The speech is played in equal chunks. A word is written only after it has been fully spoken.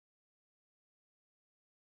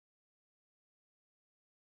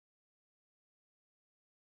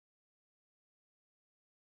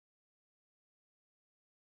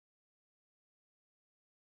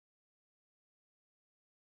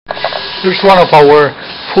Here's one of our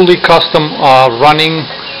fully custom running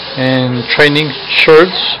and training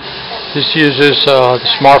shirts. This uses the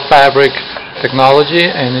smart fabric technology,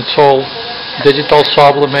 and it's all digital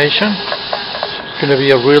sublimation. It's going to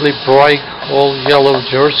be a really bright all yellow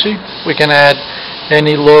jersey. We can add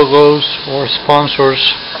any logos or sponsors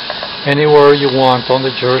anywhere you want on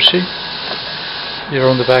the jersey. Here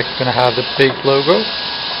on the back you're going to have the big logo,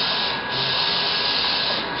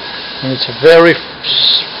 and it's a very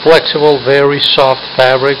flexible, very soft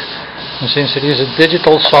fabric, and since it is a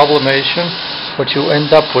digital sublimation, what you end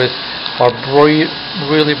up with are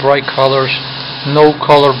really bright colors, no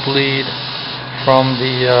color bleed from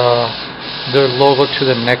the logo to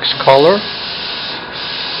the next color,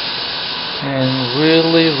 and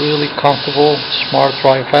really comfortable, smart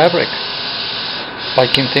dry fabric.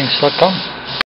 bikingthings.com.